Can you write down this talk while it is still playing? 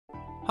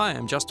Hi,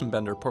 I'm Justin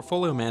Bender,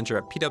 Portfolio Manager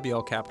at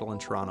PWL Capital in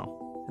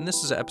Toronto, and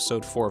this is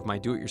episode 4 of my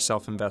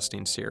Do-It-Yourself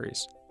Investing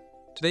series.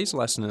 Today's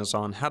lesson is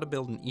on how to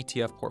build an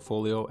ETF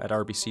portfolio at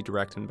RBC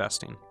Direct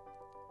Investing.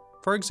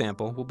 For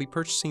example, we'll be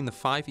purchasing the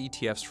 5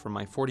 ETFs from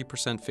my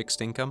 40%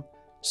 fixed income,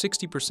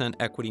 60%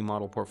 equity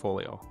model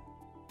portfolio.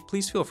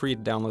 Please feel free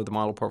to download the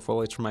model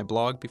portfolios from my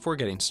blog before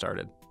getting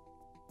started.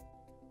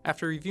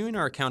 After reviewing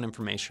our account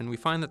information, we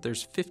find that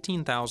there's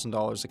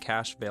 $15,000 of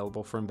cash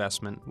available for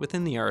investment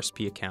within the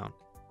RSP account.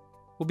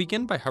 We'll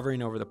begin by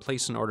hovering over the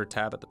Place an Order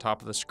tab at the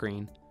top of the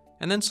screen,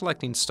 and then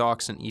selecting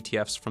Stocks and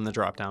ETFs from the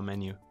drop-down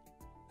menu.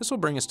 This will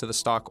bring us to the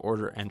Stock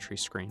Order Entry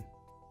screen.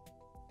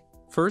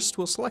 First,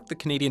 we'll select the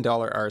Canadian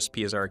dollar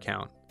RSP as our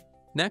account.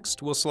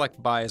 Next, we'll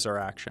select Buy as our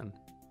action.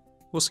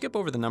 We'll skip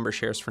over the number of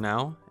shares for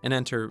now, and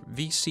enter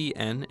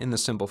VCN in the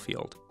symbol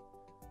field.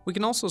 We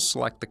can also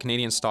select the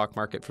Canadian stock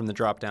market from the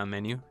drop-down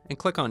menu, and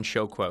click on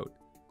Show Quote.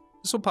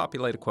 This will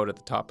populate a quote at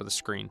the top of the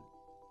screen.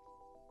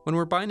 When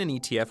we're buying an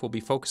ETF, we'll be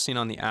focusing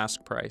on the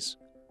ask price,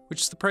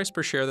 which is the price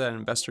per share that an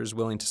investor is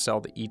willing to sell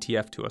the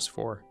ETF to us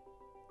for.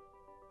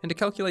 And to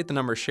calculate the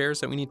number of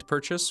shares that we need to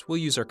purchase, we'll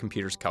use our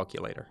computer's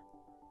calculator.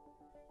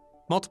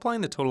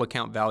 Multiplying the total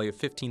account value of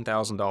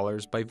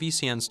 $15,000 by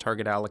VCN's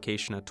target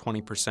allocation at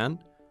 20%,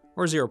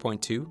 or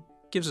 0.2,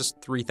 gives us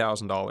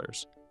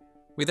 $3,000.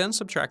 We then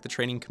subtract the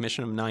trading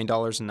commission of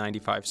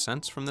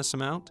 $9.95 from this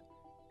amount,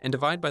 and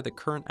divide by the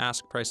current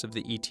ask price of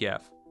the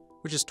ETF,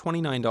 which is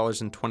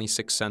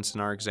 $29.26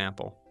 in our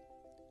example.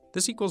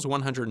 This equals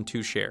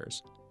 102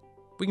 shares.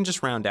 We can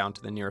just round down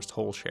to the nearest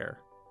whole share.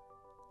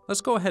 Let's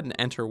go ahead and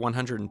enter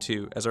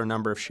 102 as our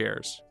number of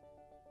shares.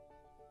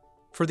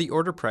 For the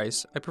order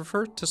price, I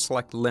prefer to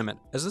select Limit,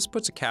 as this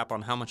puts a cap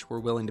on how much we're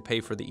willing to pay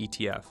for the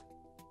ETF.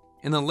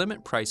 In the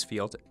Limit Price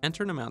field,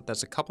 enter an amount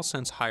that's a couple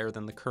cents higher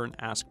than the current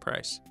ask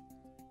price.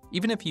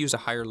 Even if you use a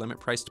higher limit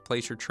price to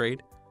place your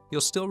trade,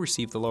 you'll still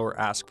receive the lower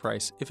ask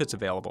price if it's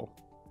available.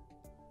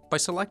 By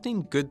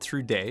selecting Good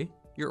Through Day,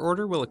 your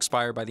order will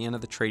expire by the end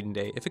of the trading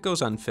day if it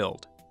goes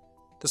unfilled.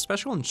 The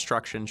special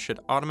instruction should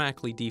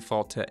automatically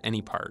default to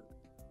Any Part.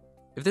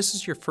 If this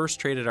is your first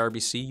trade at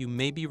RBC, you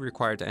may be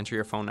required to enter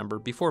your phone number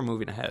before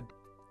moving ahead.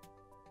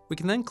 We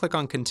can then click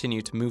on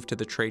Continue to move to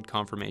the trade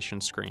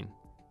confirmation screen.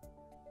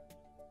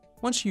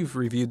 Once you've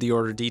reviewed the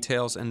order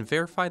details and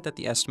verified that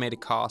the estimated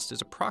cost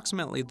is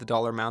approximately the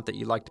dollar amount that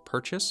you'd like to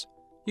purchase,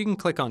 you can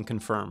click on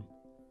Confirm.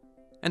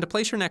 And to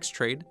place your next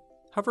trade,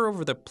 hover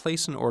over the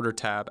Place an Order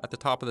tab at the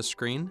top of the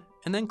screen,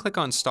 and then click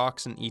on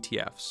Stocks and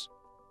ETFs.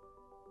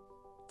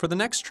 For the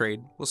next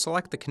trade, we'll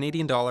select the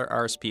Canadian dollar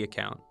RSP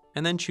account,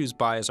 and then choose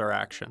Buy as our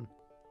action.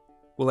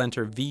 We'll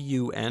enter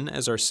VUN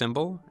as our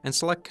symbol, and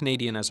select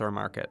Canadian as our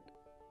market.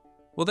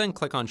 We'll then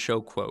click on Show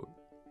Quote.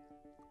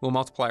 We'll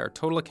multiply our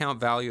total account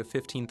value of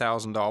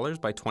 $15,000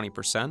 by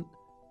 20%,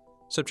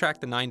 subtract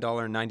the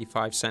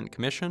 $9.95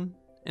 commission,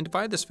 and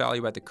divide this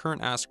value by the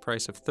current ask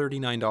price of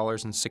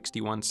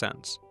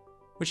 $39.61,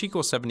 which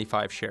equals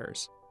 75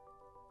 shares.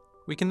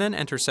 We can then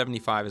enter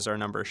 75 as our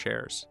number of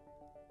shares.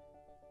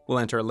 We'll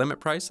enter a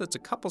limit price that's a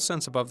couple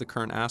cents above the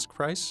current ask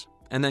price,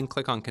 and then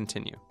click on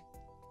Continue.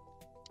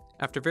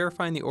 After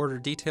verifying the order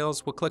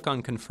details, we'll click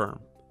on Confirm.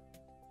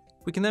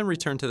 We can then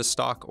return to the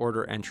Stock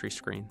Order Entry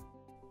screen.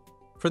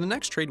 For the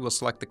next trade, we'll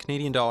select the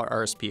Canadian dollar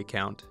RSP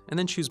account, and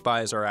then choose Buy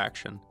as our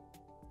action.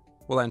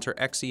 We'll enter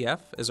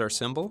XEF as our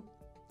symbol,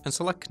 and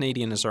select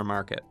Canadian as our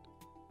market.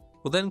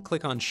 We'll then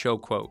click on Show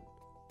Quote.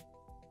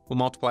 We'll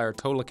multiply our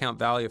total account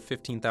value of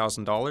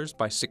 $15,000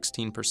 by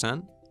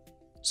 16%,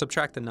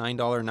 subtract the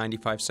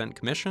 $9.95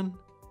 commission,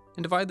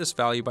 and divide this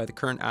value by the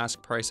current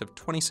ask price of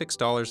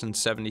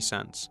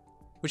 $26.70,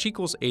 which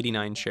equals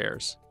 89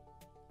 shares.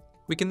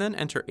 We can then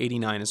enter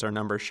 89 as our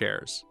number of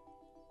shares.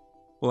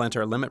 We'll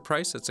enter a limit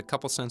price that's a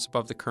couple cents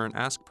above the current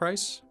ask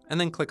price, and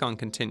then click on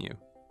Continue.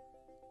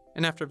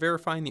 And after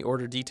verifying the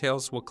order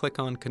details, we'll click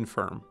on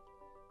Confirm.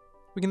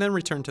 We can then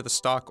return to the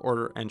Stock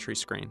Order Entry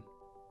screen.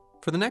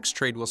 For the next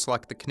trade, we'll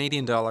select the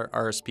Canadian dollar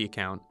RSP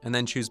account, and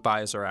then choose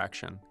Buy as our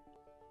action.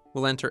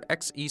 We'll enter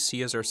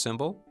XEC as our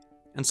symbol,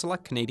 and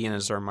select Canadian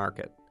as our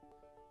market.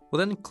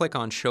 We'll then click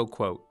on Show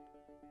Quote.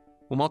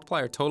 We'll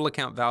multiply our total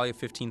account value of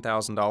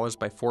 $15,000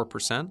 by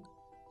 4%,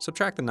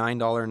 subtract the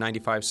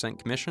 $9.95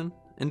 commission,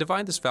 and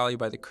divide this value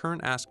by the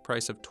current ask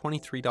price of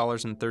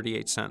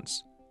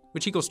 $23.38,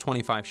 which equals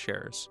 25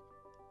 shares.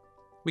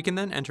 We can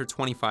then enter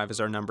 25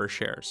 as our number of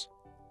shares.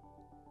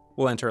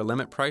 We'll enter a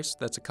limit price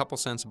that's a couple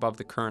cents above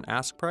the current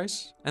ask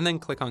price, and then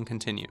click on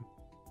Continue.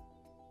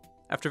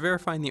 After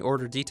verifying the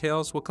order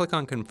details, we'll click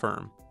on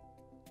Confirm.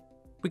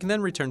 We can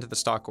then return to the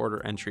Stock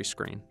Order Entry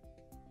screen.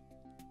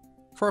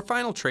 For our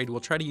final trade, we'll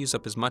try to use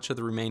up as much of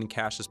the remaining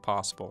cash as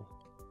possible.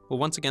 We'll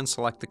once again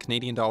select the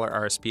Canadian dollar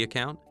RSP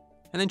account,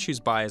 and then choose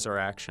Buy as our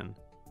action.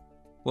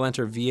 We'll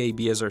enter VAB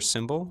as our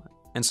symbol,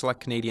 and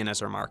select Canadian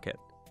as our market.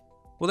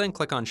 We'll then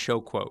click on Show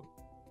Quote.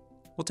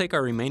 We'll take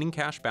our remaining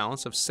cash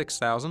balance of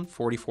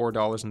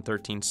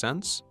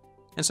 $6,044.13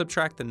 and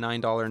subtract the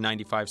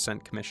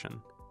 $9.95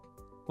 commission.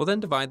 We'll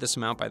then divide this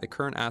amount by the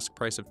current ask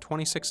price of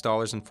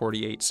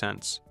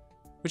 $26.48,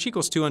 which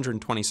equals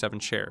 227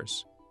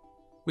 shares.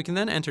 We can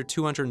then enter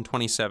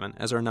 227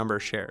 as our number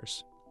of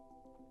shares.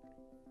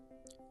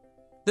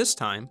 This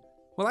time,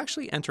 we'll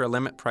actually enter a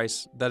limit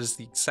price that is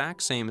the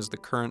exact same as the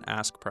current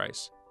ask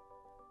price.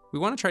 We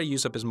want to try to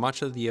use up as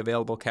much of the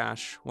available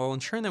cash while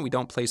ensuring that we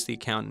don't place the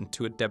account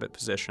into a debit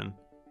position.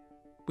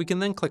 We can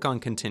then click on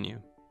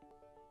Continue.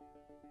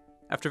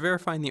 After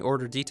verifying the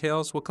order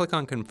details, we'll click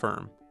on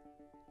Confirm.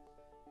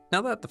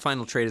 Now that the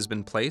final trade has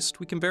been placed,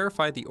 we can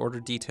verify the order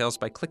details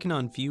by clicking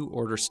on View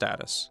Order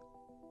Status.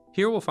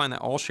 Here we'll find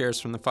that all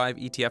shares from the 5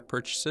 ETF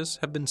purchases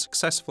have been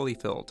successfully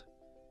filled.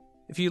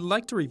 If you'd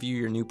like to review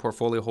your new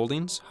portfolio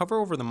holdings, hover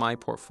over the My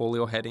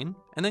Portfolio heading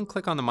and then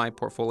click on the My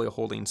Portfolio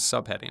Holdings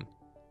subheading.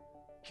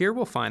 Here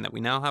we'll find that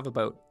we now have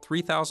about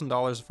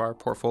 $3,000 of our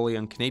portfolio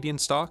in Canadian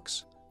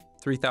stocks,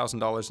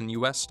 $3,000 in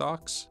US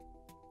stocks,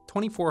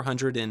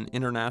 $2,400 in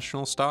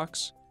international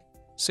stocks,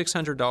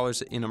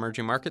 $600 in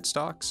emerging market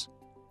stocks,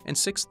 and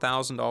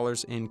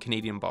 $6,000 in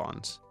Canadian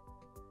bonds.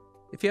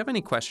 If you have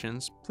any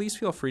questions, please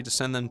feel free to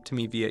send them to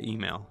me via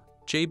email,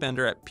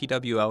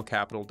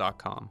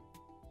 jbender@pwlcapital.com.